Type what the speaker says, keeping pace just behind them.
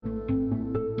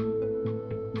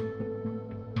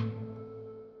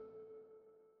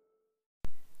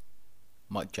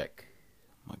Mic check.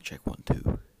 Mic check 1,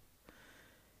 2.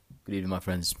 Good evening, my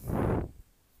friends.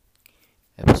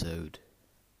 Episode,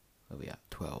 where are we at?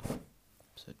 12.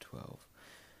 Episode 12.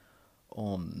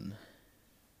 On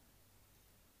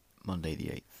Monday the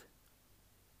 8th.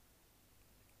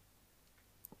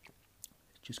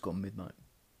 It's just gone midnight.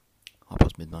 Half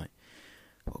past midnight.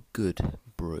 Got a good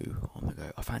brew on the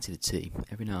go. I fancy the tea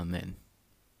every now and then.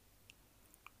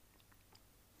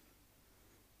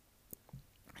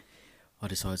 I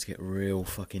decided to get real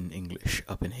fucking English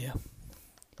up in here.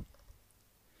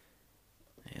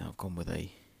 Yeah, I've gone with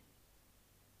a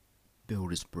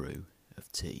builder's brew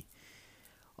of tea.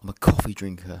 I'm a coffee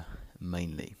drinker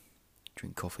mainly.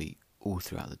 Drink coffee all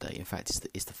throughout the day. In fact,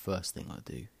 it's the first thing I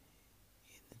do in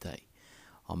the day.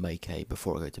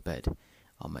 Before I go to bed,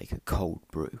 I'll make a cold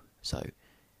brew. So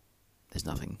there's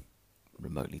nothing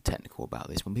remotely technical about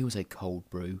this. When people say cold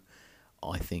brew,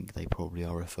 I think they probably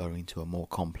are referring to a more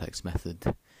complex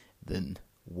method than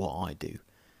what I do.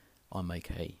 I make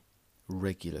a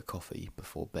regular coffee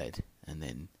before bed and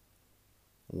then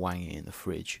wang it in the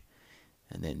fridge,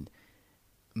 and then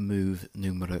move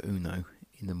numero uno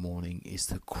in the morning is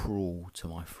to crawl to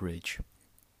my fridge,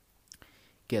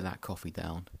 get that coffee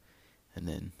down, and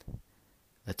then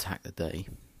attack the day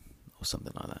or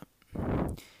something like that.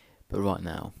 But right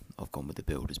now I've gone with the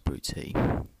builder's brew tea.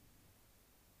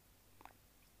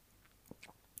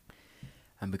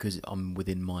 And because I'm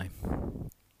within my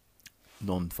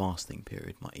non-fasting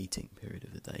period, my eating period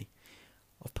of the day,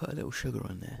 I've put a little sugar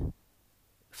on there.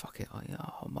 Fuck it,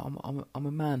 I'm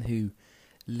a man who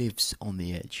lives on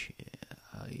the edge.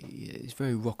 It's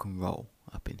very rock and roll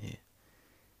up in here.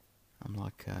 I'm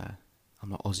like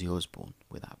Ozzy Osbourne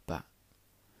with that bat.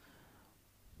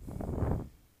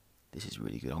 This is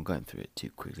really good. I'm going through it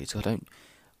too quickly, so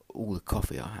all the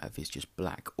coffee I have is just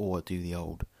black, or I do the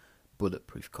old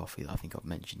bulletproof coffee that I think I've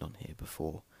mentioned on here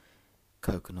before.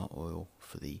 Coconut oil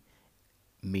for the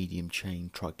medium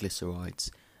chain triglycerides,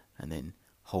 and then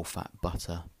whole fat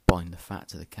butter, bind the fat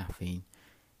to the caffeine,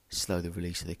 slow the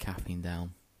release of the caffeine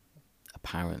down,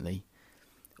 apparently.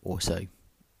 Also,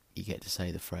 you get to say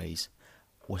the phrase,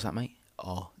 "What's that, mate?"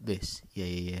 "Oh, this.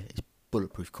 Yeah. It's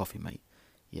bulletproof coffee, mate.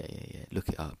 Yeah. Look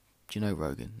it up. Do you know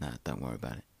Rogan?" Nah, don't worry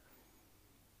about it.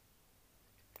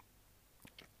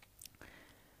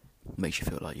 Makes you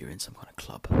feel like you're in some kind of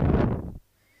club.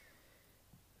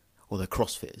 Or the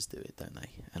CrossFitters do it, don't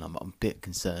they? And I'm a bit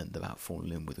concerned about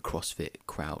falling in with the CrossFit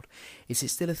crowd. Is it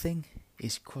still a thing?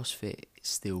 Is CrossFit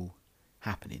still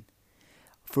happening?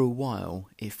 For a while,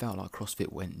 it felt like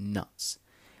CrossFit went nuts.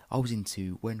 When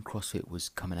CrossFit was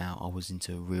coming out, I was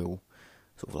into real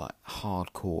sort of like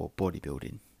hardcore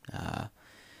bodybuilding.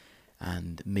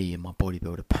 And me and my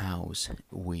bodybuilder pals,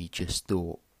 we just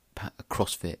thought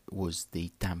CrossFit was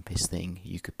the dampest thing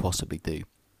you could possibly do.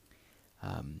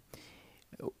 I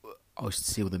used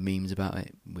to see all the memes about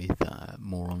it with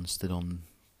morons stood on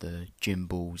the gym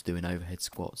balls doing overhead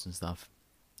squats and stuff,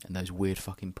 and those weird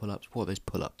fucking pull-ups. What are those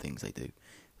pull-up things they do?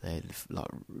 They like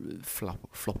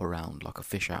flop around like a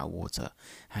fish out of water,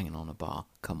 hanging on a bar.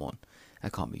 Come on,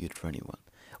 that can't be good for anyone.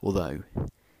 Although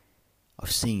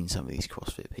I've seen some of these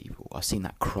CrossFit people. I've seen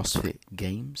that CrossFit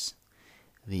Games.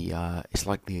 It's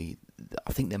like I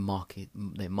think they market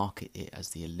it as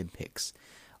the Olympics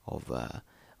of the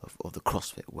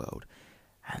CrossFit world,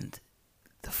 and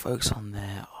the folks on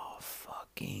there are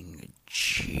fucking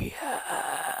jacked,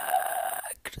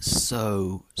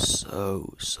 so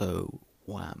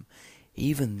wham.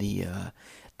 Even the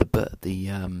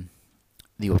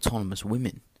autonomous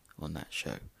women on that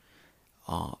show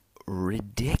are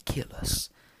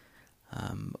ridiculous.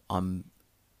 I'm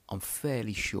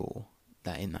fairly sure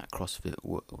that in that CrossFit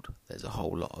world there's a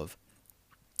whole lot of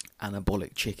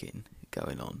anabolic chicken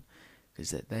going on, because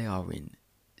they are in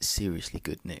seriously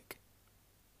good nick.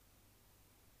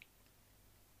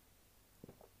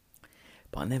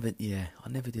 But I never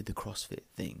did the CrossFit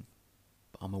thing.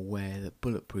 But I'm aware that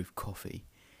bulletproof coffee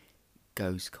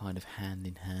goes kind of hand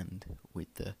in hand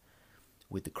with the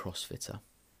CrossFitter.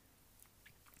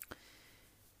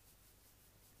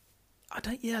 I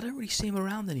don't really see them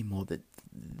around anymore. The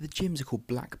gyms are called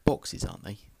black boxes, aren't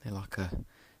they? They're like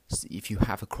if you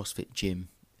have a CrossFit gym,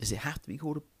 does it have to be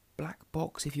called a black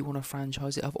box if you want to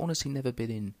franchise it? I've honestly never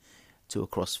been in to a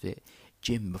CrossFit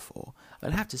gym before.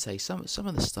 I'd have to say some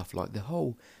of the stuff, like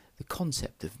the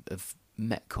concept of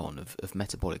Metcon, of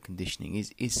metabolic conditioning,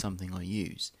 is something I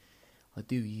use. I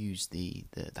do use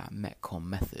that Metcon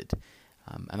method,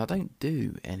 and I don't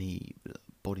do any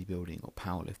bodybuilding or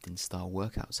powerlifting style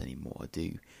workouts anymore. I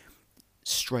do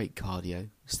straight cardio,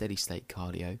 steady state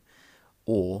cardio,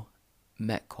 or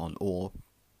Metcon, or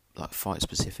like fight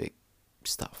specific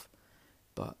stuff.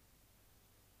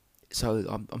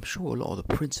 So I'm sure a lot of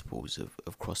the principles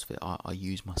of CrossFit I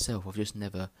use myself. I've just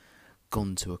never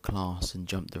gone to a class and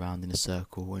jumped around in a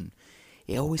circle, and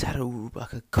it always had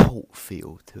like a cult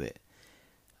feel to it.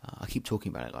 I keep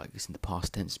talking about it like it's in the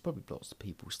past tense. There's probably lots of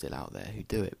people still out there who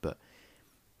do it, but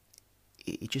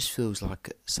it just feels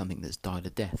like something that's died a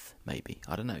death, maybe.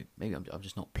 I don't know. Maybe I'm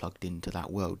just not plugged into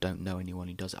that world, don't know anyone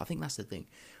who does it. I think that's the thing,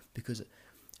 because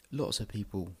lots of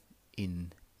people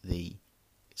in the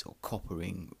sort of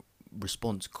coppering,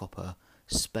 response copper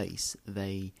space,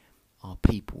 they are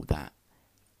people that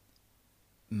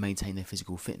maintain their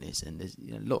physical fitness, and there's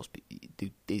lots of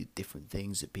people do different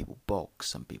things. That people box,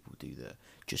 some people do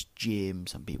just gym,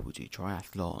 some people do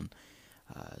triathlon,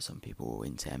 some people are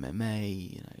into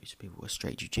MMA, some people are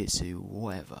straight jiu-jitsu,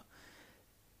 whatever.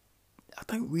 I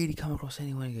don't really come across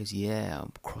anyone who goes, yeah,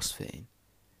 I'm CrossFitting.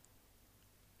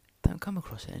 Don't come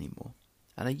across it anymore.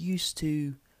 And I used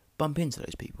to bump into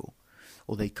those people,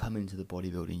 or they come into the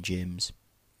bodybuilding gyms.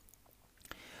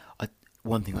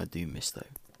 One thing I do miss though,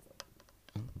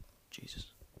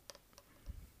 Jesus,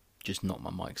 just not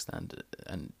my mic stand.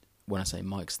 And when I say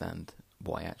mic stand,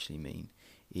 what I actually mean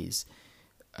is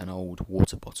an old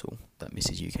water bottle that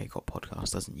Mrs. UK Got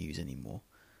Podcast doesn't use anymore,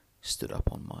 stood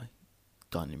up on my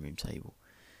dining room table.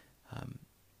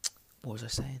 What was I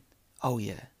saying? Oh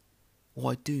yeah,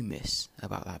 what I do miss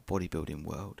about that bodybuilding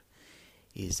world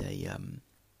is the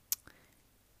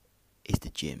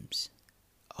gyms.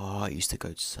 I used to go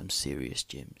to some serious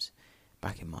gyms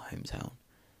back in my hometown.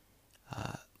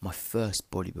 My first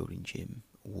bodybuilding gym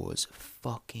was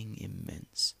fucking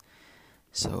immense.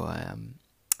 So I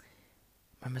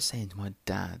remember saying to my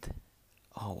dad,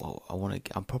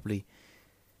 I'm probably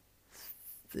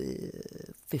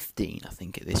 15, I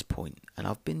think, at this point, and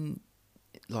I've been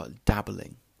like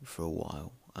dabbling for a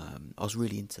while. I was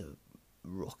really into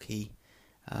Rocky,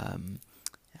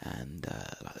 and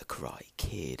like the Karate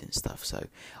Kid and stuff. So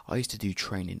I used to do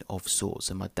training of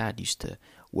sorts, and my dad used to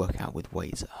work out with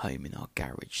weights at home in our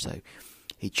garage. So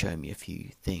he'd show me a few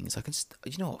things.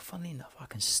 You know what? Funnily enough, I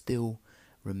can still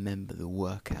remember the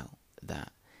workout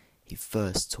that he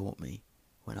first taught me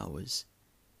when I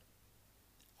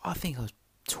think I was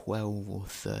 12 or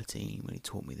 13 when he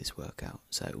taught me this workout.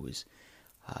 So it was,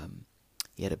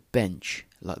 he had a bench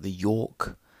like the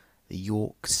York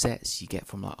sets you get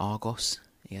from like Argos.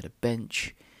 He had a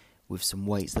bench with some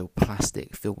weights that were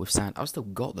plastic, filled with sand. I've still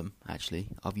got them, actually.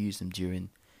 I've used them during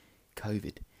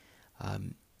COVID.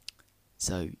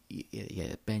 So he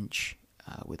had a bench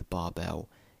with a barbell.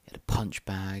 He had a punch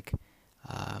bag,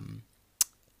 some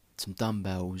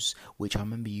dumbbells, which I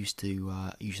remember used to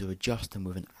adjust them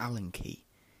with an Allen key,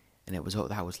 and that was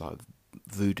like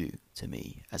voodoo to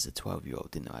me as a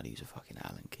 12-year-old. Didn't know how to use a fucking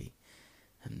Allen key,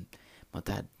 and my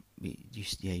dad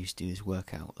used to do this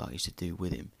workout that I used to do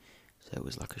with him. So it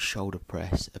was like a shoulder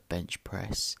press, a bench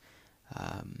press,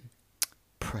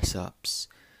 press ups.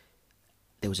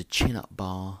 There was a chin up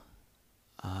bar.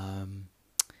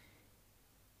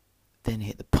 Then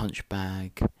hit the punch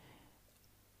bag.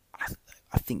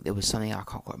 I think there was something, I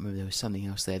can't quite remember, there was something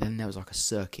else there. Then there was like a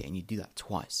circuit, and you do that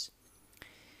twice.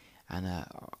 And I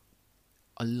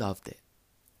loved it.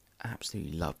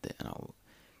 Absolutely loved it. And I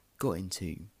got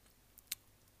into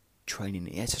training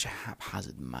in such a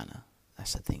haphazard manner.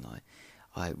 That's the thing.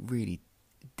 I really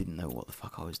didn't know what the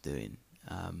fuck I was doing.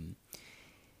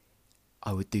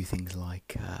 I would do things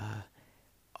like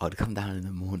I'd come down in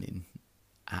the morning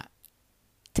at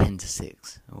 10 to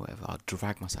 6 or whatever. I'd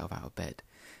drag myself out of bed,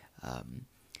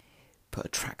 put a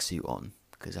tracksuit on,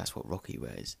 because that's what Rocky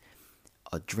wears.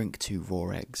 I'd drink 2 raw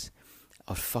eggs.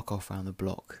 I'd fuck off around the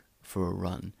block for a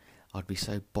run. I'd be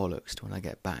so bollocksed when I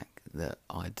get back that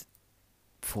I'd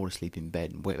fall asleep in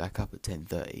bed and wake back up at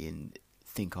 10:30 and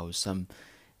think I was some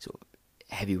sort of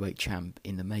heavyweight champ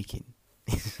in the making.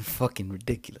 It's fucking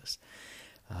ridiculous.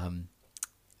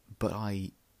 But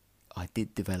I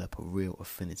did develop a real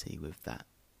affinity with that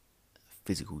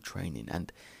physical training,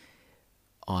 and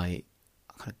I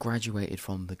kind of graduated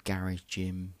from the garage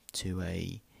gym to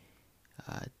a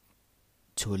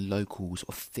local sort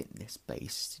of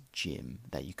fitness-based gym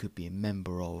that you could be a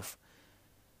member of.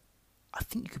 I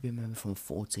think you could be a member from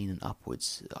 14 and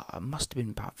upwards. I must have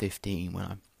been about 15 when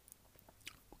I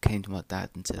came to my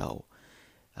dad and said, I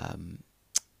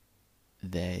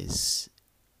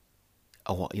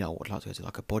would like to go to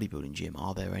like a bodybuilding gym.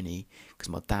 Are there any? Because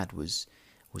my dad was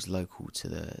local to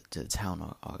the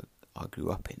town I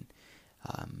grew up in.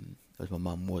 As my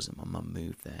mum wasn't. My mum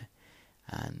moved there,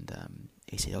 and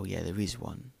he said, "Oh yeah, there is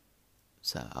one."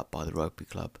 So up by the rugby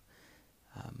club.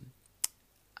 I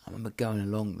remember going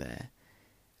along there,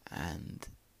 and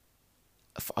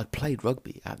I'd played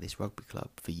rugby at this rugby club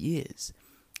for years,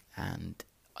 and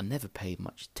I never paid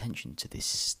much attention to this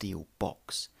steel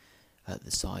box at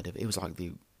the side of it. It was like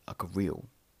a real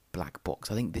black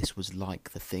box. I think this was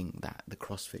like the thing that the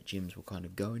CrossFit gyms were kind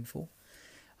of going for,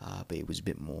 but it was a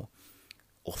bit more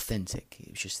authentic.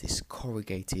 It was just this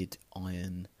corrugated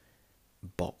iron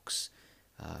box,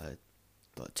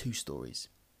 like 2 stories,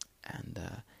 and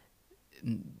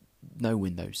no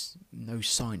windows, no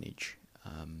signage.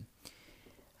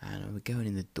 And I was going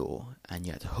in the door, and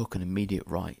you had to hook an immediate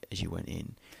right as you went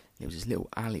in. It was this little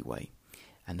alleyway,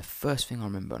 and the first thing I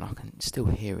remember, and I can still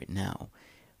hear it now,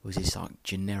 was this like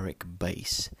generic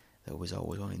bass that was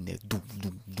always on in there.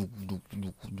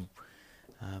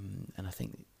 And I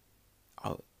think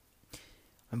I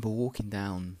remember walking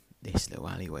down this little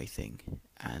alleyway thing,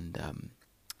 and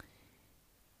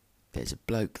there's a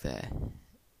bloke there.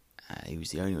 He was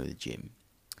the owner of the gym.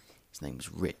 His name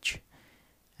was Rich.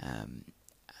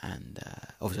 And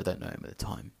obviously I don't know him at the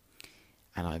time,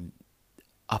 and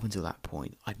up until that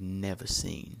point I'd never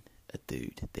seen a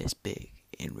dude this big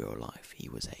in real life. He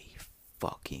was a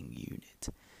fucking unit,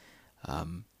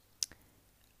 and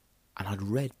I'd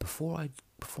read before I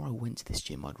went to this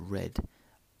gym. I'd read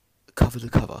cover to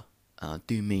cover, and I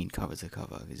do mean cover to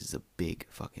cover because it's a big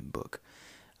fucking book,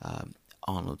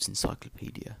 Arnold's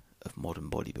Encyclopedia of Modern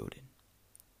Bodybuilding.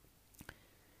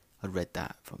 I read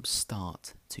that from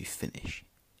start to finish.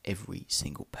 Every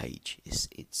single page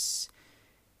it's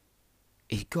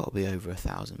got to be over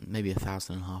 1,000, maybe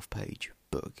 1,500 page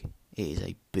book. It is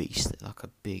a beast, like a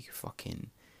big fucking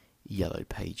Yellow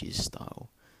Pages style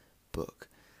book.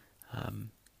 And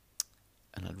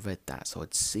I'd read that, so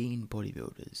I'd seen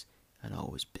bodybuilders, and I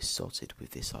was besotted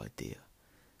with this idea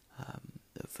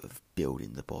of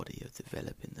building the body, of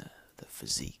developing the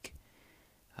physique.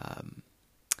 And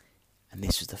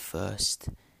this was the first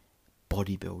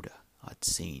bodybuilder I'd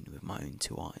seen with my own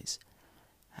 2 eyes,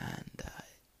 and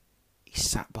he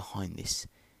sat behind this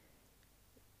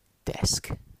desk,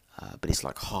 but it's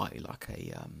like high, like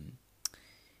a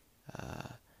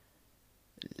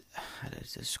how to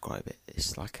describe it?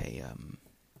 It's like a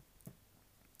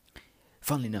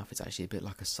funnily enough, it's actually a bit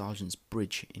like a sergeant's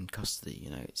bridge in custody.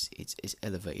 You know, it's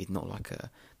elevated, not like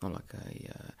a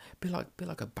bit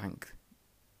like a bank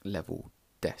level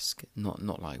desk, not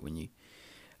like when you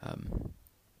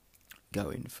go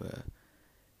in for,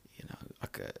 you know,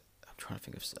 like I'm trying to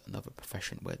think of another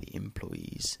profession where the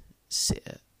employees sit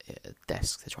at a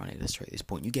desk to try and illustrate this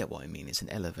point. You get what I mean? It's an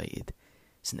elevated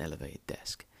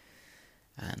desk,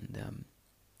 and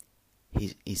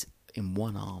he's in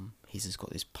one arm. He's just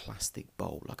got this plastic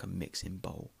bowl, like a mixing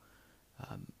bowl,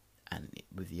 and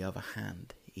with the other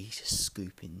hand, he's just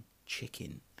scooping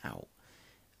chicken out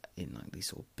in like these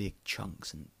sort of big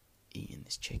chunks and eating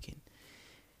this chicken.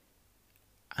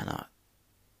 And I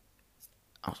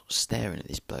was staring at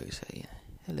this bloke saying,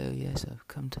 "Hello, yes, I've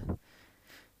come to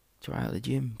try out the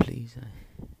gym, please."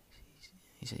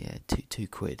 He said, "Yeah, two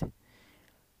quid."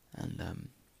 And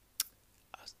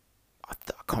I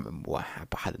can't remember what I had,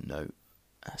 but I had a note.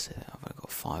 I said, "I've only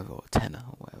got 5 or 10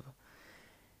 or whatever."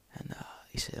 And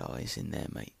he said, "Oh, it's in there,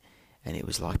 mate." And it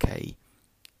was like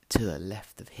to the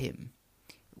left of him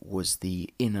was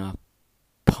the inner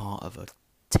part of a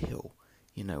till,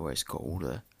 you know, where it's got all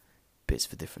the bits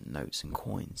for different notes and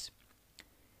coins.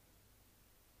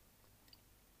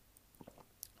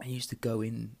 I used to go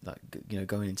in, like, you know,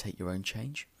 go in and take your own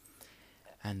change,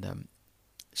 and it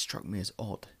struck me as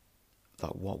odd,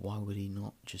 like, why would he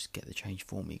not just get the change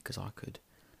for me? Because I could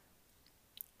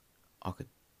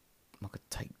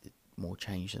take more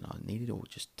change than I needed, or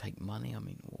just take money. I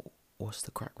mean, what's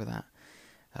the crack with that?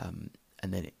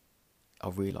 And then I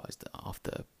realised that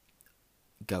after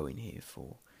going here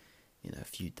for, you know, a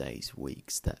few days,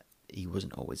 weeks, that he was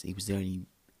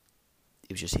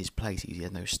just his place. He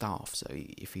had no staff, so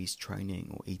if he's training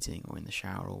or eating or in the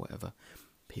shower or whatever,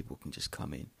 people can just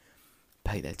come in,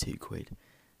 pay their 2 quid,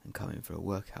 and come in for a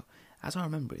workout. As I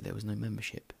remember it, there was no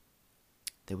membership.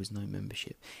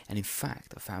 And in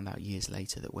fact, I found out years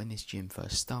later that when this gym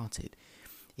first started,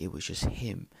 it was just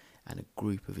him and a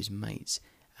group of his mates,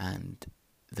 and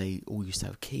they all used to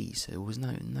have keys, so there was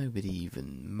nobody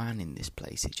even manning this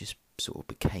place. It just sort of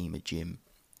became a gym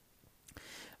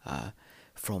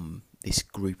from this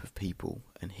group of people,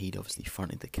 and he'd obviously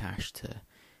fronted the cash to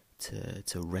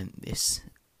rent this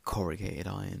corrugated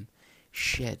iron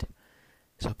shed.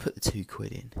 So I put the 2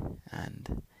 quid in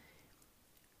and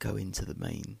go into the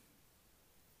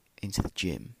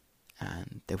gym,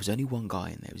 and there was only one guy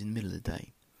in there. It was in the middle of the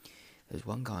day. There was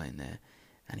one guy in there,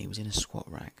 and he was in a squat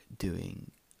rack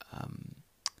doing,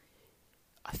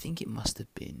 I think it must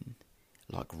have been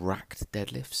like racked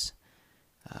deadlifts,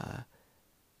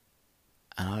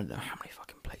 And I don't know how many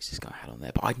fucking plates this guy had on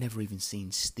there, but I'd never even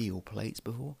seen steel plates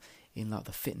before. In like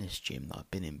the fitness gym that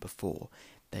I've been in before,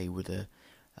 they were the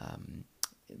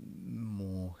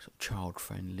more sort of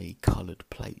child-friendly coloured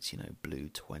plates, blue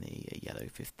 20, a yellow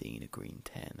 15, a green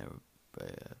 10, a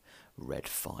red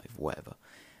 5, whatever.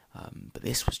 But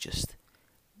this was just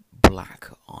black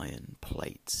iron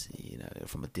plates.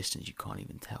 From a distance you can't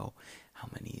even tell how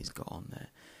many he's got on there.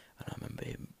 And I remember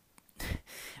him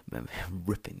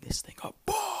ripping this thing up,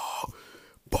 bah,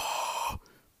 bah,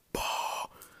 bah.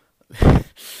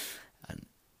 And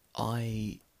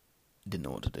I didn't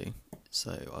know what to do,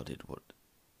 so I did what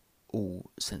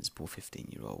all sensible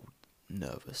 15-year-old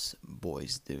nervous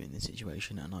boys do in this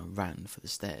situation, and I ran for the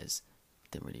stairs.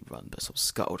 Didn't really run, but sort of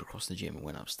scuttled across the gym and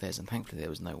went upstairs, and thankfully there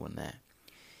was no one there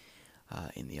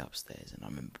in the upstairs. And I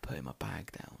remember putting my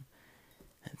bag down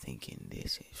and thinking,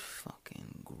 this is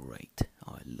fucking great,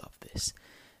 I love this.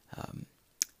 I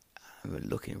remember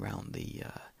looking around the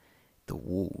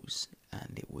walls,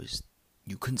 and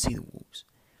you couldn't see the walls.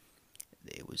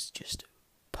 It was just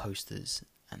posters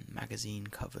and magazine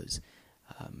covers,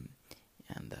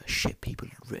 and shit people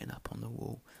had written up on the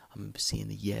wall. I remember seeing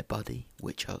the Yeah Buddy,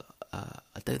 which I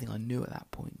don't think I knew at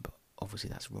that point, but obviously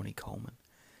that's Ronnie Coleman.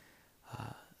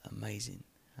 Amazing.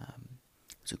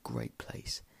 It was a great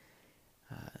place,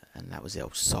 and that was it. I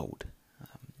was sold.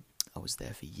 I was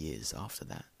there for years after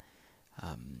that.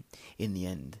 In the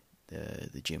end,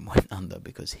 the gym went under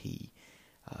because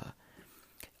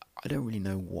I don't really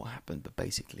know what happened, but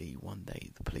basically one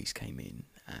day the police came in,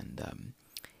 and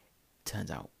turns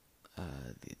out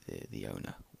the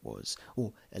owner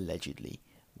allegedly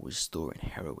was storing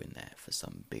heroin there for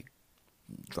some big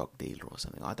drug dealer or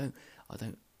something. I don't.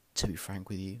 To be frank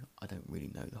with you, I don't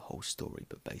really know the whole story,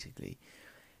 but basically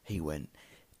he went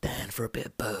down for a bit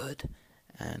of bird,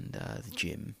 and the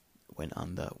gym went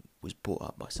under, was bought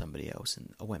up by somebody else,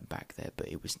 and I went back there, but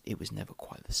it was never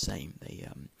quite the same.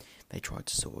 They tried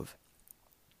to sort of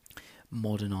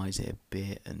modernise it a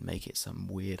bit and make it some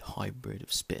weird hybrid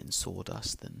of spit and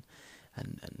sawdust and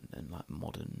like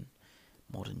modern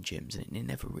gyms, and it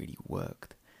never really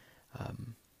worked.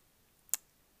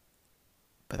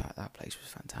 But that place was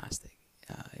fantastic.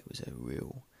 It was a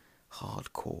real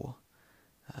hardcore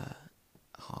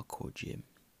gym.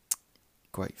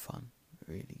 Great fun,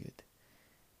 really good.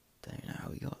 Don't know how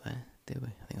we got there, did we?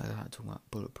 I think I had to talk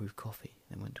about bulletproof coffee,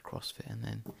 then went to CrossFit, and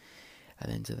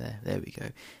then to there. There we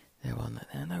go. There are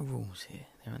no rules here.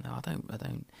 I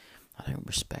don't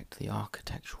respect the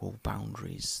architectural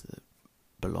boundaries that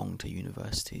belong to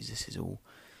universities. This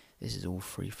is all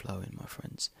free flowing, my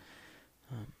friends.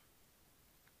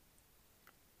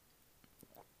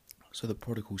 So the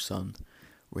prodigal son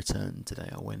returned today.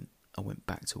 I went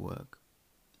back to work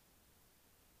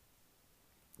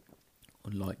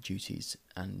on light duties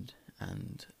and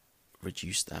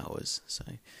reduced hours, so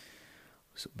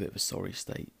it's a bit of a sorry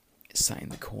state. It's sat in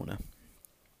the corner,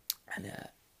 and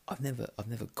I've never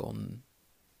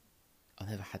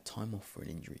had time off for an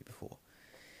injury before.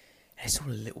 And it's all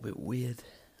a little bit weird,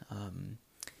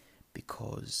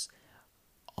 because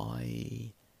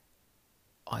I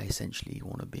essentially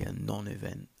want to be a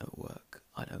non-event at work.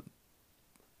 I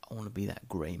want to be that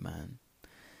grey man.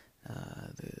 I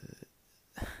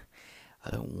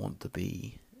don't want to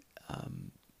be.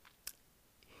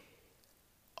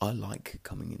 I like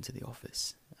coming into the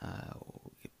office,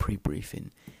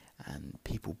 pre-briefing, and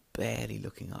people barely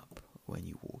looking up when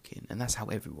you walk in, and that's how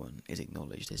everyone is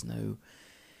acknowledged. There's no.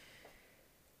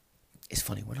 It's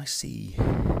funny when I see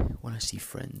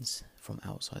friends from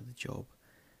outside the job.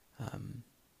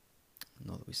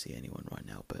 Not that we see anyone right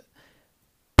now, but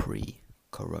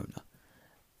pre-corona,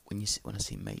 when I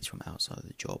see mates from outside of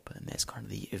the job, and there's kind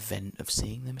of the event of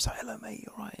seeing them, it's like, hello mate,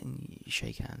 you alright, and you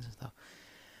shake hands and stuff,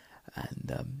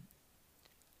 and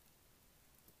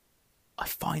I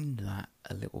find that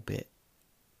a little bit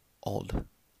odd,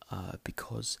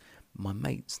 because my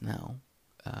mates now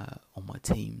on my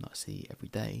team that I see every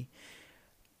day,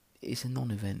 it's a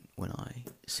non-event when I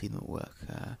see them at work.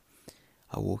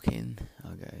 I walk in,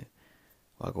 I go,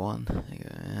 Wagwan, they go,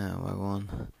 yeah,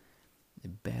 Wagwan. They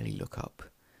barely look up,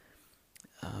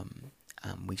 and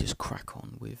we just crack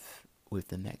on with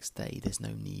the next day. There's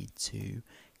no need to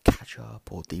catch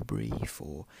up or debrief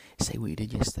or say what you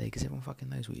did yesterday, because everyone fucking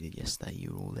knows what you did yesterday.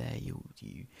 You were all there.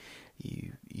 You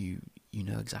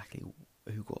know exactly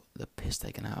who got the piss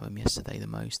taken out of them yesterday the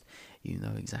most. You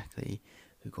know exactly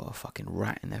who got a fucking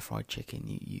rat in their fried chicken.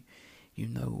 You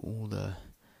know all the.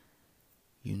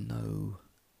 You know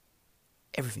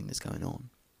everything that's going on.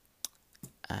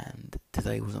 And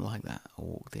today wasn't like that. I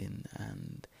walked in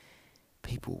and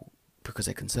people, because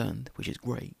they're concerned, which is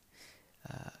great,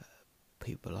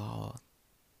 people are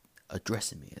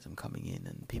addressing me as I'm coming in,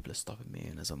 and people are stopping me,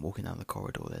 and as I'm walking down the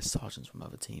corridor, there's sergeants from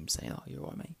other teams saying, "Oh, you're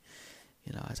right, mate.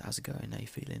 You know, how's it going? How you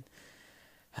feeling?"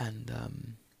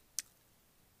 And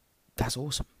that's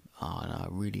awesome. And I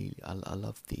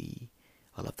love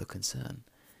the concern,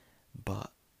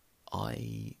 but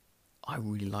I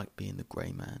really like being the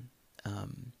grey man.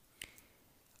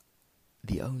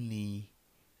 The only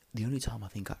time I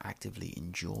think I actively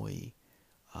enjoy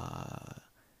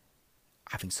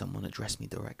having someone address me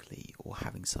directly, or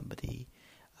having somebody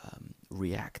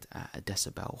react at a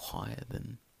decibel higher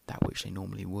than that which they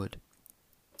normally would,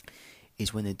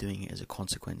 is when they're doing it as a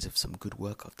consequence of some good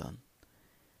work I've done.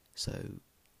 So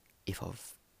if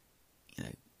I've,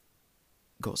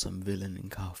 got some villain in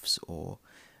cuffs, or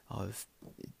I've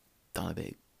done a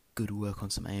bit of good work on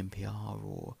some ANPR,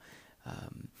 or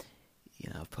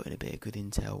I've put in a bit of good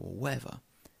intel or whatever,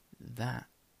 that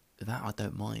I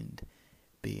don't mind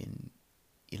being,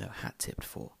 hat tipped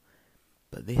for.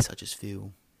 But this, I just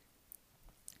feel,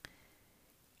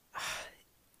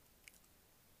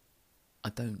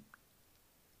 I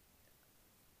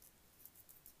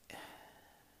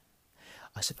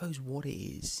suppose what it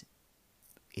is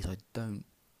I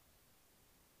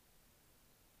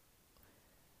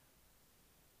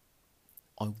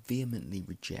vehemently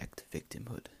reject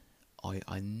victimhood.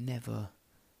 I never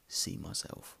see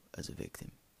myself as a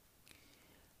victim.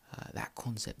 That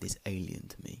concept is alien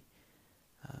to me.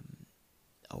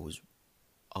 I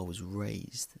was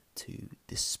raised to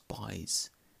despise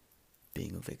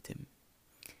being a victim.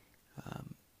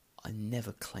 I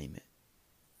never claim it.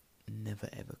 Never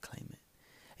ever claim it.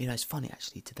 It's funny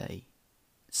actually, today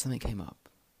something came up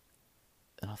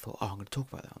and I thought, I'm going to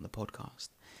talk about that on the podcast.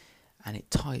 And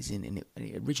it ties in, and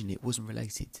originally it wasn't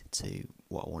related to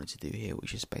what I wanted to do here,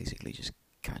 which is basically just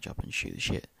catch up and shoot the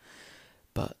shit.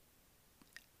 But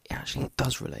actually it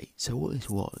does relate. So what this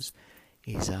was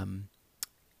is one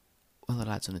of the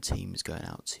lads on the team is going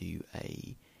out to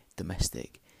a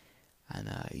domestic, and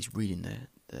he's reading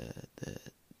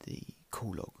the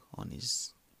call log on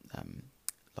his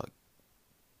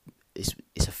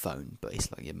it's a phone, but it's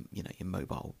like your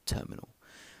mobile terminal.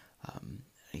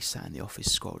 He sat in the office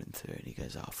scrolling through it, and he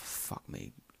goes, "Oh, for fuck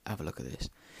me, have a look at this."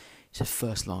 It's the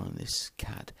first line on this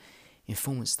CAD.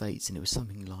 Informant states, and it was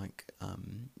something like,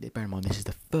 bear in mind, this is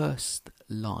the first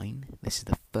line.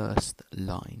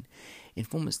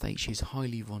 Informant states she is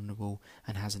highly vulnerable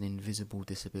and has an invisible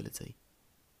disability.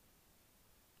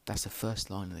 That's the first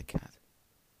line of the CAD.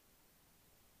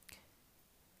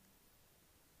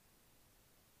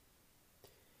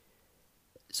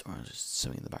 Sorry, I was just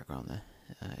sewing in the background there.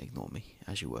 Ignore me,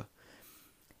 as you were.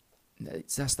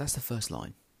 That's the first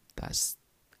line. That's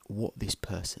what this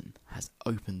person has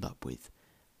opened up with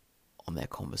on their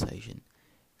conversation.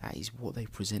 That is what they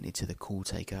presented to the call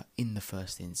taker in the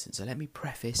first instance. So let me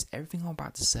preface everything I'm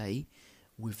about to say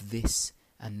with this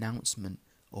announcement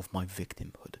of my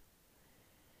victimhood.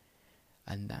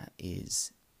 And that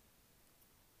is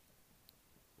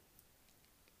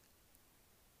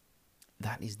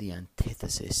the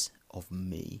antithesis of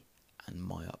me and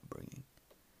my upbringing.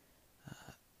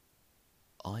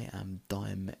 I am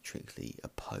diametrically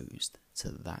opposed to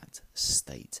that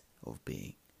state of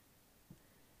being.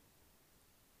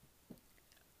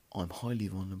 I'm highly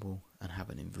vulnerable and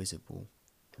have an invisible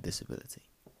disability.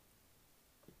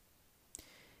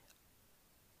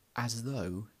 As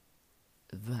though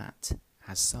that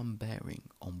has some bearing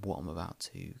on what I'm about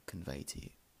to convey to you.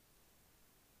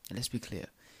 And let's be clear,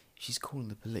 if she's calling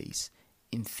the police,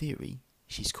 in theory,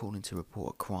 she's calling to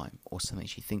report a crime, or something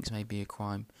she thinks may be a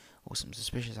crime, or some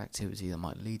suspicious activity that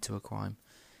might lead to a crime.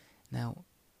 Now,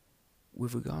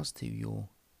 with regards to your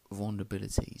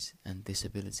vulnerabilities and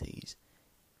disabilities,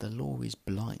 the law is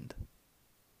blind.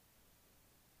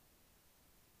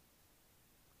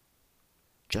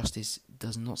 Justice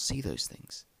does not see those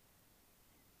things.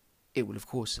 It will, of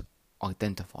course,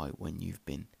 identify when you've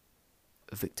been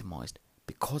victimised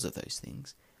because of those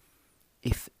things,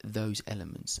 if those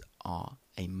elements are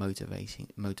a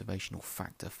motivational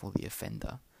factor for the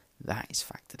offender. That is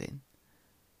factored in.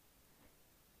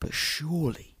 But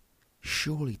surely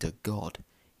to God,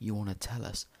 you want to tell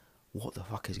us what the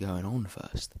fuck is going on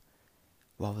first,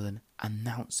 rather than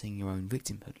announcing your own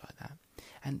victimhood like that.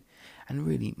 And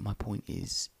really, my point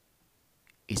is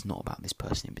not about this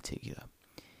person in particular.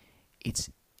 It's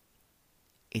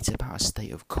about a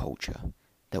state of culture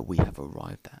that we have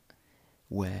arrived at,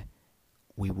 where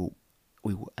we will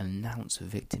announce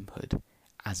victimhood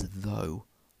as though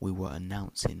we were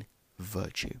announcing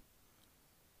virtue.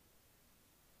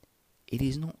 It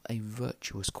is not a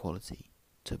virtuous quality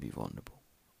to be vulnerable.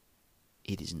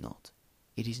 It is not.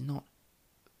 It is not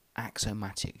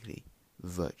axiomatically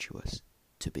virtuous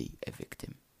to be a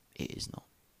victim. It is not.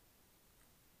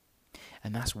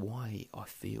 And that's why I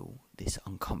feel this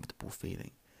uncomfortable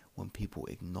feeling when people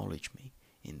acknowledge me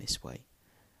in this way.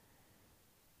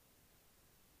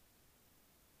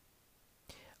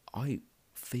 I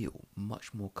feel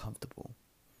much more comfortable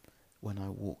when I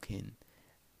walk in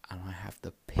and I have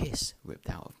the piss ripped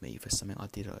out of me for something I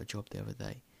did at a job the other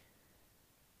day.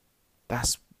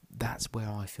 That's where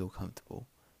I feel comfortable.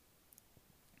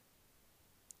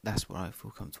 That's where I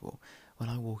feel comfortable. When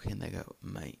I walk in, they go,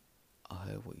 "Mate, I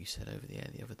heard what you said over the air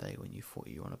the other day when you thought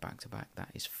you were on a back-to-back.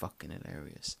 That is fucking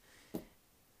hilarious."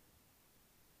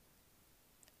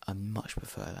 I much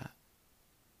prefer that.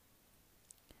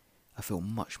 I feel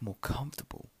much more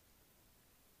comfortable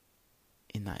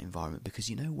in that environment because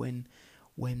when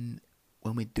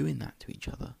we're doing that to each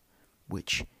other,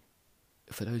 which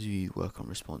for those of you who work on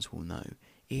response will know,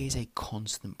 it is a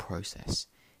constant process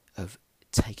of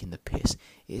taking the piss.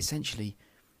 It essentially,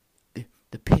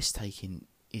 the piss taking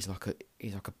is like a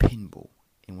pinball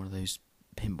in one of those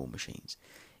pinball machines.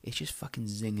 It's just fucking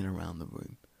zinging around the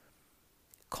room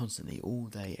constantly, all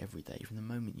day, every day, from the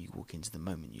moment you walk in to the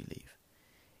moment you leave.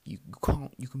 You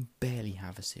can barely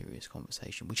have a serious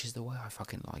conversation, which is the way I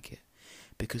fucking like it,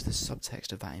 because the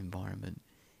subtext of that environment,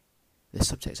 the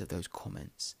subtext of those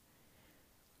comments,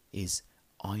 is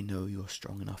I know you're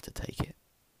strong enough to take it.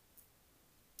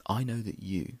 I know that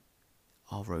you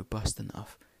are robust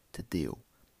enough to deal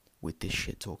with this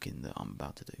shit talking that I'm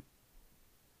about to do.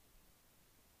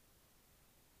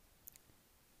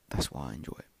 That's why I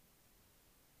enjoy it.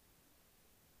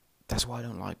 That's why I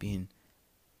don't like being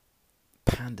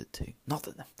pandered to. Not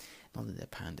that they're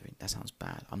pandering. That sounds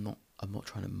bad. I'm not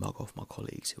trying to mug off my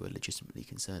colleagues who are legitimately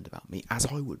concerned about me, as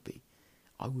I would be.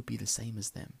 I would be the same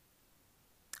as them.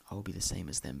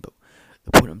 But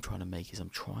the point I'm trying to make is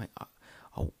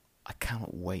I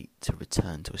cannot wait to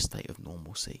return to a state of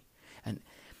normalcy. And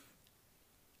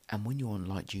when you're on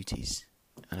light duties,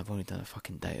 and I've only done a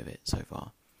fucking day of it so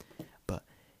far, but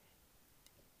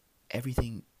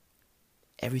everything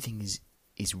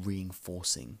is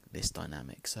reinforcing this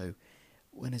dynamic. So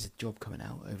when there's a job coming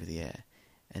out over the air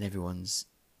and everyone's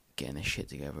getting their shit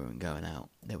together and going out,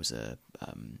 there was a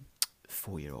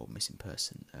 4-year-old missing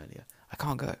person earlier. I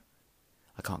can't go,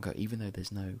 even though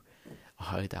I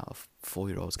highly doubt a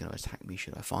 4-year-old's going to attack me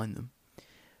should I find them,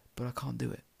 but I can't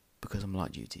do it because I'm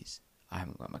light duties. I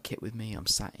haven't got my kit with me. I'm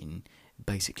sat in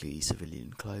basically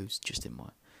civilian clothes, just in my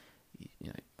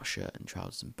shirt and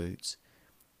trousers and boots.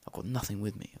 I've got nothing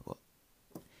with me.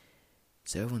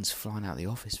 So everyone's flying out of the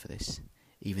office for this,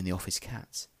 even the office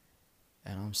cats,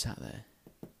 and I'm sat there.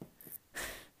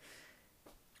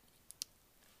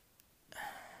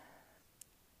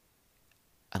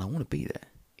 And I want to be there.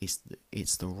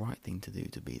 It's the right thing to do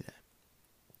to be there.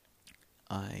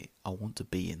 I want to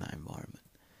be in that environment.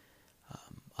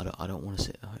 I don't want to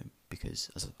sit at home because,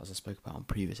 as I spoke about on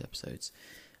previous episodes,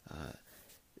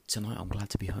 tonight I'm glad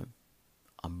to be home.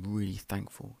 I'm really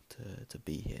thankful to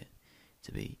be here,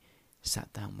 to be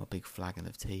sat down with a big flagon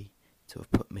of tea, to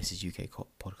have put Mrs. UK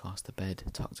podcast to bed,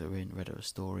 tucked her in, read her a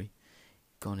story,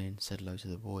 gone in, said hello to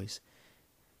the boys,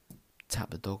 tapped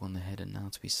the dog on the head, and now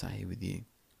to be sat here with you.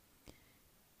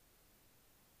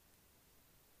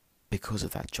 Because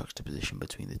of that juxtaposition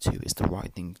between the two, it's the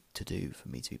right thing to do for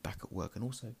me to be back at work. And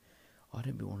also, I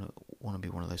don't want to be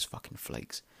one of those fucking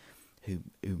flakes who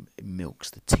milks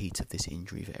the teat of this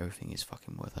injury for everything it's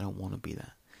fucking worth. I don't want to be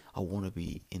that. I want to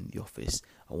be in the office.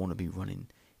 I want to be running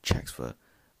checks for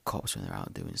cops when they're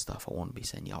out doing stuff. I want to be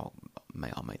saying,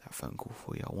 mate, I'll make that phone call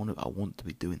for you. I want to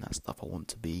be doing that stuff. I want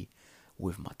to be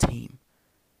with my team.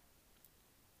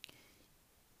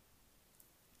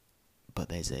 But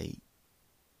there's a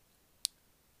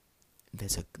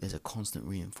constant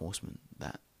reinforcement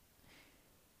that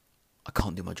I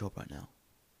can't do my job right now.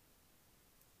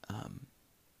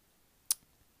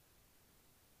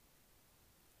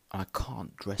 I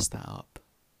can't dress that up.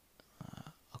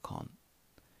 I can't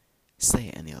say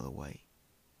it any other way.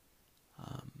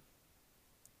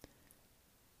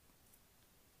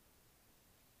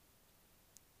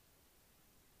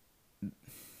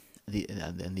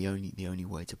 The only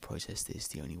way to process this,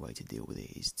 the only way to deal with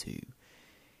it,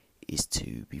 is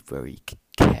to be very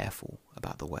careful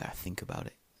about the way I think about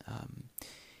it.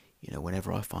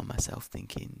 Whenever I find myself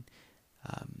thinking,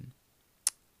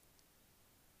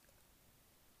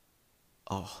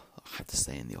 I have to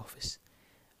stay in the office,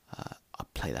 I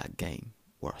play that game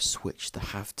where I switch the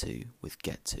have to with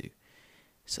get to.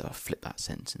 So I flip that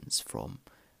sentence from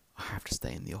I have to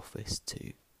stay in the office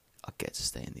to I get to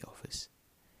stay in the office.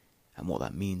 And what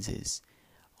that means is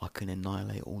I can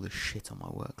annihilate all the shit on my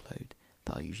workload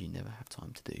that I usually never have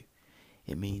time to do.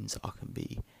 It means I can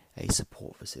be a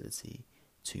support facility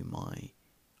to my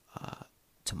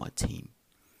team,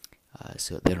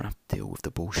 so that they don't have to deal with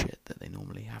the bullshit that they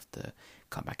normally have to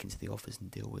come back into the office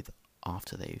and deal with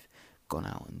after they've gone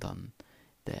out and done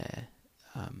their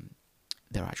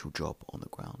actual job on the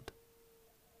ground.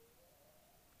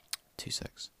 2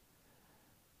 secs.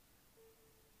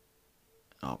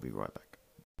 I'll be right back.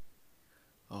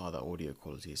 Oh, that audio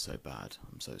quality is so bad.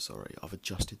 I'm so sorry. I've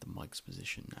adjusted the mic's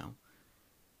position now.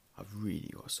 I've really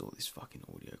got to sort this fucking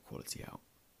audio quality out.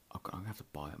 I'm going to have to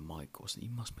buy a mic or something.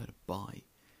 You must be able to buy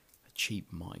a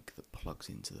cheap mic that plugs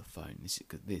into the phone.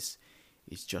 This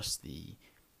is just the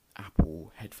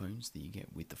Apple headphones that you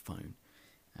get with the phone.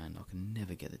 And I can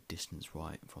never get the distance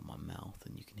right from my mouth,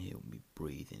 and you can hear me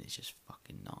breathing. It's just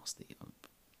fucking nasty.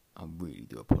 I really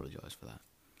do apologise for that.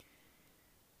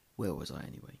 Where was I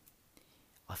anyway?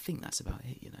 I think that's about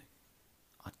it, you know.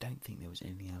 I don't think there was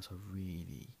anything else I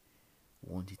really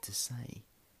wanted to say.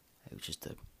 It was just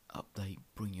to update,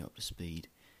 bring you up to speed,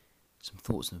 some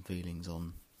thoughts and feelings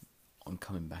on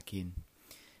coming back in.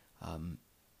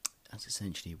 That's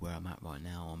essentially where I'm at right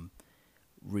now. I'm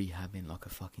rehabbing like a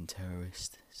fucking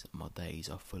terrorist. So my days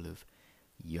are full of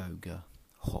yoga,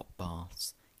 hot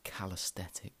baths,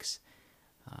 calisthenics.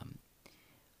 I'm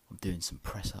doing some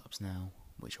press-ups now,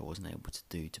 which I wasn't able to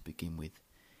do to begin with.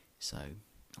 So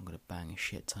I'm going to bang a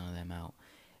shit ton of them out.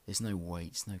 There's no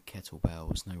weights, no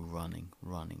kettlebells, no running.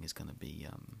 Running is going to be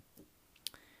a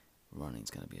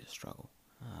struggle.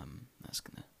 That's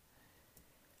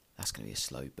gonna be a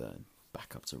slow burn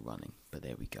back up to running. But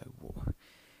there we go.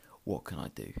 What can I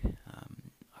do?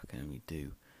 I can only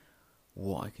do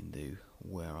what I can do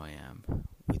where I am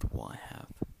with what I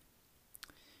have,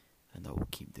 and I will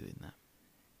keep doing that.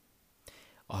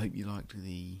 I hope you liked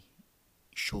the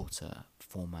shorter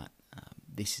format.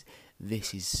 This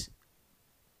has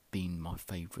been my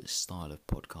favourite style of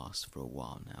podcast for a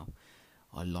while now.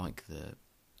 I like the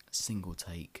single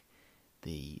take,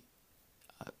 the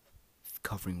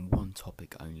covering one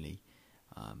topic only,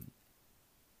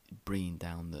 bringing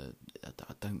down I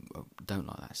don't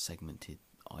like that segmented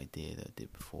idea that I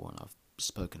did before, and I've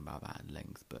spoken about that at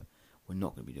length, but we're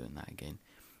not going to be doing that again.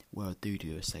 Where I do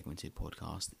a segmented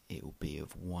podcast, it will be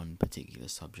of one particular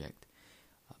subject.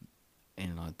 In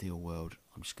an ideal world,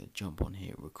 I'm just going to jump on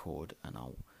here, record, and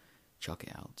I'll chuck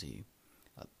it out to you.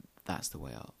 That's the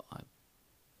way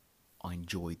I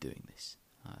enjoy doing this.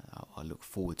 I look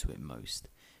forward to it most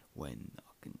when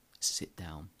I can sit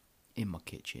down in my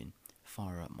kitchen,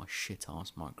 fire up my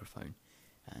shit-ass microphone,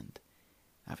 and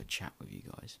have a chat with you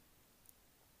guys.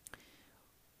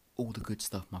 All the good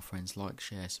stuff, my friends. Like,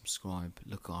 share, subscribe,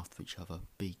 look after each other,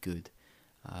 be good.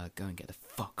 Go and get the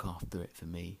fuck after it for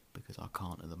me, because I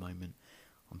can't at the moment.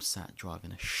 I'm sat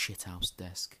driving a shithouse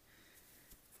desk.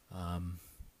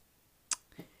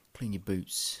 Clean your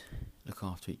boots, look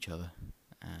after each other,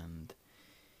 and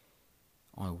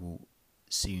I will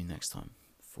see you next time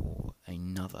for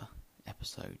another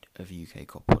episode of UK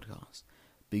Cop Podcast.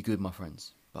 Be good, my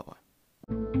friends. Bye bye.